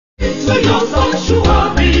Into your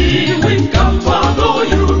sanctuary, we've come to adore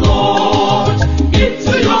you, Lord.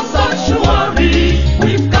 Into your sanctuary,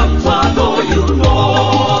 we've come to adore you,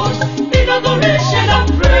 Lord. In adoration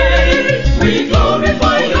and praise, we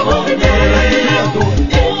glorify your holy name.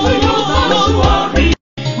 Into your sanctuary,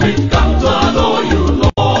 we've come to adore you,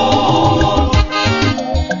 Lord.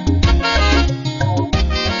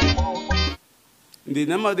 In the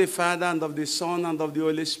name of the Father, and of the Son, and of the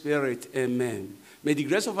Holy Spirit, amen. May the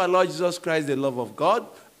grace of our Lord Jesus Christ, the love of God,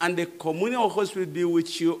 and the communion of the Holy Spirit be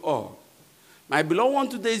with you all. My beloved one,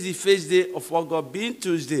 today is the first day of August, being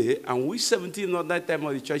Tuesday, and week 17 of that time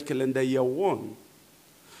of the church calendar, year 1.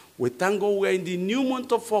 We thank God we are in the new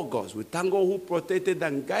month of August. We thank God who protected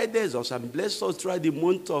and guided us and blessed us throughout the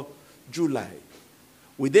month of July.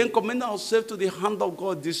 We then commend ourselves to the hand of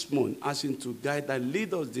God this month, asking to guide and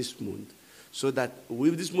lead us this month, so that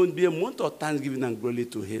will this month be a month of thanksgiving and glory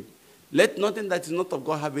to him. Let nothing that is not of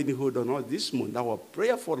God have any hold on us this month. Our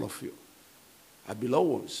prayer for all of you, our beloved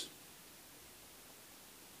ones.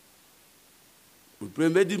 We pray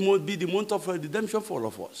may this month be the month of redemption for all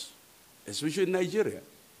of us, especially in Nigeria.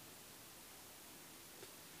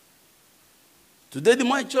 Today, the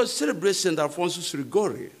Mighty Church celebrates St. Alphonsus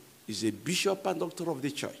Rigori. He's a bishop and doctor of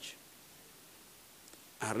the church.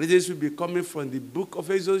 Our readings will be coming from the book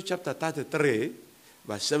of Exodus, chapter 33,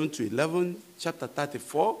 verse 7 to 11, chapter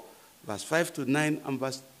 34, verse 5 to 9, and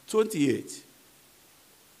verse 28.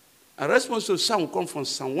 A response to Psalm will come from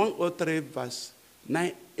Psalm 103, verse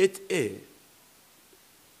 9, 8a.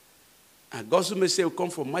 A gospel message will come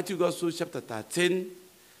from Matthew Gospel, chapter 13,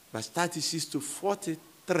 verse 36 to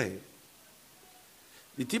 43.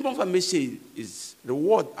 The theme of our message is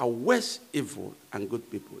reward awaits evil and good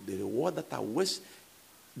people. The reward that awaits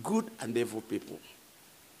good and evil people.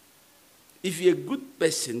 If you're a good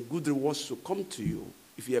person, good rewards will come to you.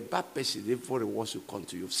 If you're a bad person, evil rewards will come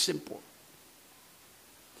to you. Simple.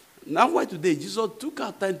 Now why today, Jesus took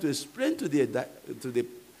our time to explain to the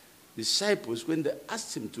disciples when they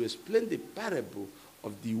asked him to explain the parable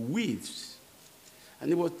of the weeds. And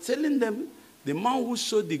he was telling them, the man who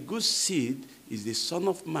sowed the good seed is the Son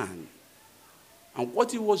of Man. And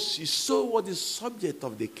what he sowed was the subject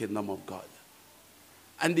of the kingdom of God.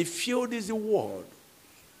 And the field is the word.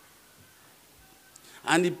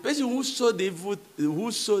 And the person who sowed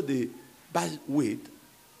the bad weed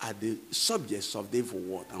are the subjects of the evil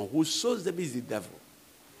word. And who sows them is the devil.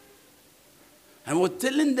 And we're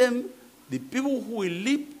telling them, the people who will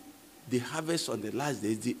reap the harvest on the last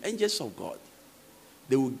days, the angels of God,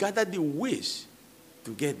 they will gather the weeds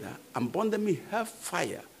together and burn them in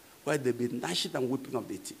hellfire, where they'll be gnashing and whipping of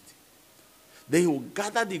the teeth. They will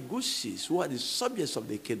gather the good seeds, who are the subjects of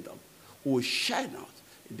the kingdom, who will shine out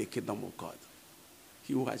in the kingdom of God.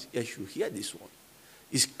 He who has ears should hear this one.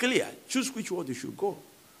 It's clear. Choose which one you should go.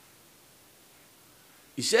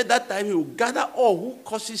 He said that time he will gather all who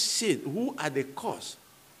causes sin, who are the cause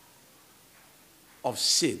of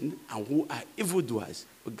sin, and who are evildoers.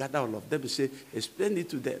 He will gather all of them and say, explain it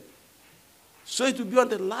to them. So it will be on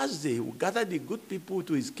the last day, he will gather the good people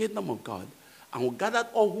to his kingdom of God, and will gather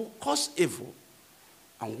all who cause evil,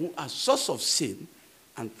 and who are source of sin,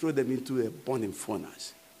 and throw them into a burning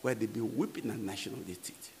furnace, where they be weeping and gnashing of their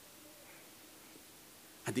teeth.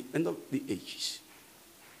 At the end of the ages.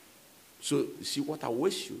 So, see what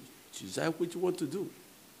awaits you. Decide what you want to do.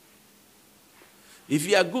 If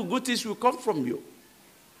you are good, good things will come from you.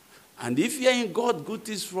 And if you are in God, good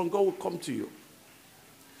things from God will come to you.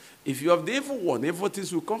 If you have the evil one, evil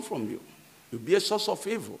things will come from you. You'll be a source of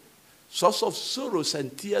evil, source of sorrows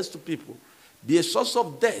and tears to people. Be a source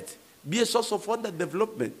of death. Be a source of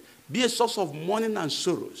underdevelopment. Be a source of mourning and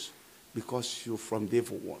sorrows, because you're from the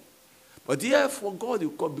evil one. But here for God,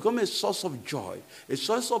 you become a source of joy, a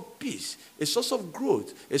source of peace, a source of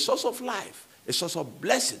growth, a source of life, a source of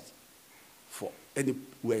blessing for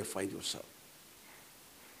anywhere you find yourself.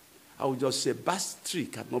 I would just say, bad tree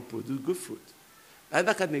cannot produce good fruit.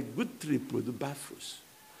 Neither can a good tree produce bad fruits.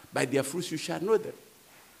 By their fruits you shall know them.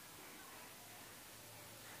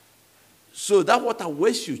 So that what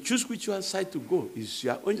awaits you, choose which one side to go, is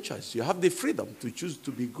your own choice. You have the freedom to choose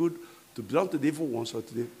to be good, to belong to the evil ones, or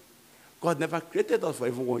to the... God never created us for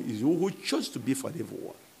evil one. It's you who chose to be for the evil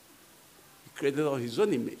one. He created us in his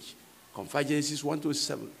own image. Confide Genesis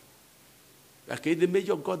 1-7. We are created in the image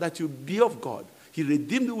of God, that you be of God. He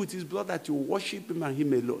redeemed you with his blood, that you worship him and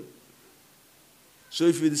him alone. So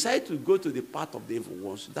if you decide to go to the path of the evil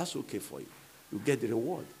ones, that's okay for you. You get the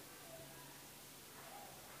reward.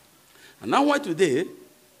 And now why today,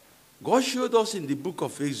 God showed us in the book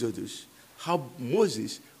of Exodus how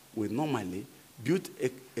Moses will normally build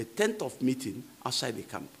a tent of meeting outside the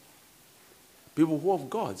camp. People who of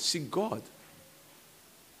God, seek God.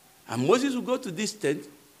 And Moses will go to this tent,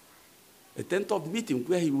 a tent of meeting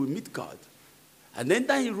where he will meet God. And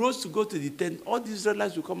then he rose to go to the tent. All the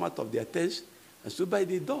Israelites will come out of their tents and stood by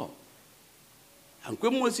the door. And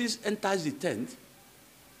when Moses enters the tent,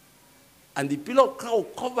 and the pillar of cloud will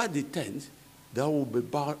cover the tent, they will be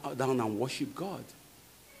bowed down and worship God.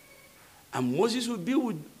 And Moses will be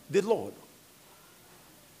with the Lord,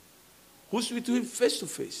 who speaks to him face to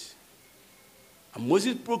face. And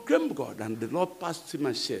Moses proclaimed God, and the Lord passed him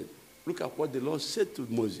and said, look at what the Lord said to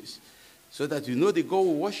Moses, so that you know the God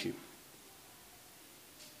will worship.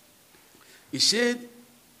 He said,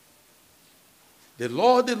 the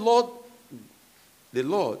Lord,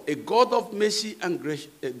 a God of mercy and grace,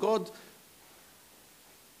 a God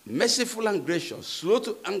merciful and gracious, slow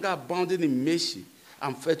to anger, abounding in mercy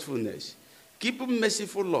and faithfulness, keeping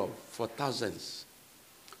merciful love for thousands,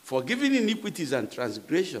 forgiving iniquities and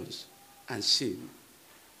transgressions and sin,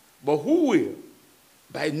 but who will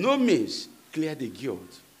by no means clear the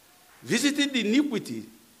guilt, visiting the iniquity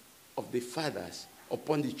of the fathers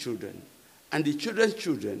upon the children, and the children's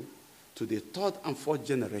children to the third and fourth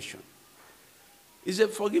generation. He's a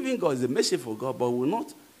forgiving God, he's a merciful God, but will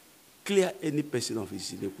not clear any person of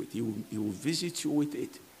his iniquity. He will visit you with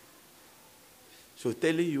it. So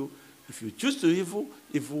telling you, if you choose to evil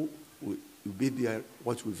will be there,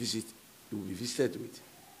 what we visit, you will be visited with.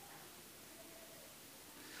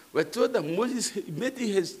 We're told that Moses made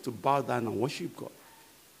his to bow down and worship God.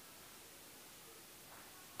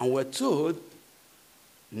 And we're told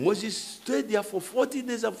Moses stayed there for 40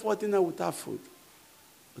 days and 40 nights without food.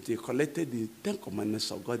 But he collected the 10 commandments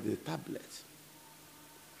of God in the tablets.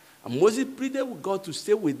 And Moses pleaded with God to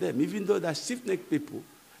stay with them, even though they're stiff-necked people,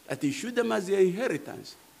 that he should them as their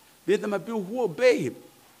inheritance. They them are people who obey him.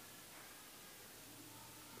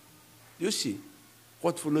 You see,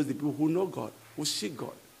 what follows the people who know God, who seek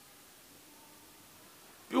God.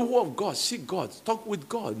 People who of God, seek God, talk with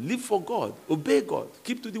God, live for God, obey God,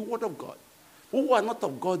 keep to the word of God. Who are not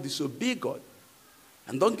of God, disobey God,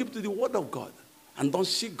 and don't keep to the word of God, and don't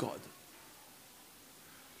seek God.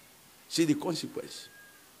 See the consequence.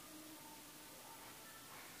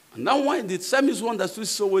 And now when the psalmist understood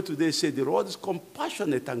so well today, said the Lord is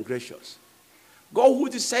compassionate and gracious. God who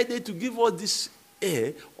decided to give us this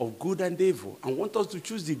air of good and evil, and want us to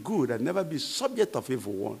choose the good and never be subject of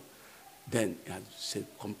evil one, then he has said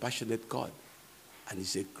compassionate God, and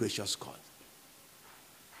he's a gracious God.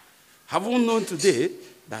 Having known today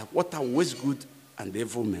that what are always good and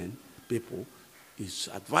evil men, people, is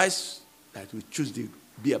advised that we choose to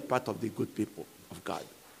be a part of the good people of God.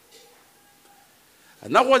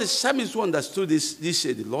 And now what the psalmist who understood is, this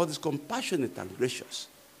said, the Lord is compassionate and gracious.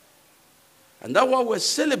 And that's what we're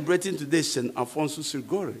celebrating today, St. Alfonso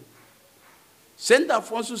Sirgori. St.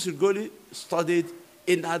 Alfonso Sirgori studied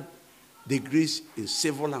in degrees in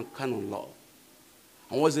civil and canon law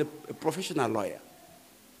and was a professional lawyer.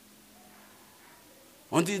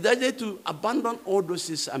 Until he decided to abandon all those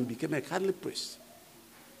things and became a Catholic priest.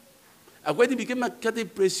 And when he became a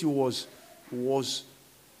Catholic priest, he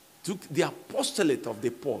took the apostolate of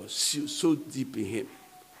the poor so deep in him.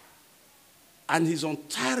 And his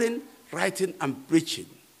untiring writing and preaching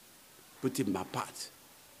put him apart.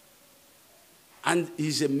 And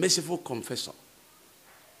he's a merciful confessor.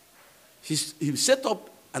 He set up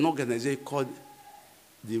an organization called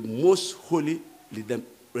the Most Holy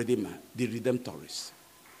Redeemer, the Redemptorists,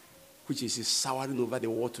 which is souring over the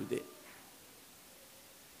world today.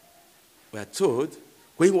 We are told,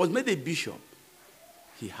 when he was made a bishop,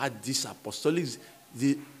 he had these apostolics,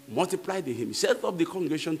 they multiplied in him. He set up the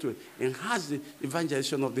congregation to enhance the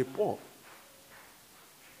evangelization of the poor.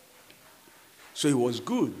 So he was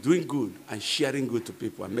good, doing good, and sharing good to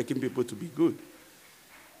people, and making people to be good.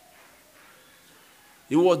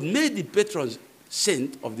 He was made the patron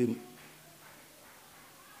saint of the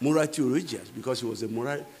moral theologians because he was a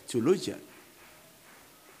moral theologian.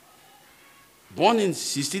 Born in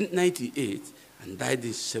 1698 and died in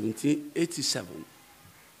 1787.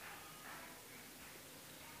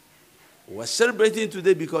 We're celebrating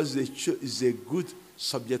today because it's a good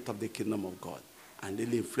subject of the kingdom of God and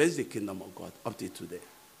really influence the kingdom of God up to today.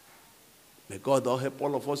 May God all help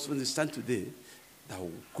all of us to understand today that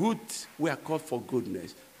we are called for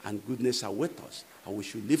goodness, and goodness are with us, and we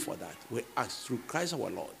should live for that. We ask through Christ our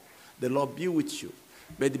Lord. The Lord be with you.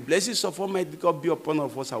 May the blessings of Almighty God be upon all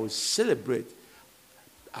of us. I will celebrate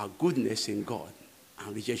our goodness in God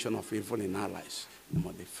and rejection of evil in our lives. In the name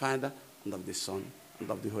of the Father, and of the Son, and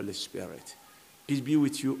of the Holy Spirit. Peace be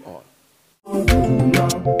with you all.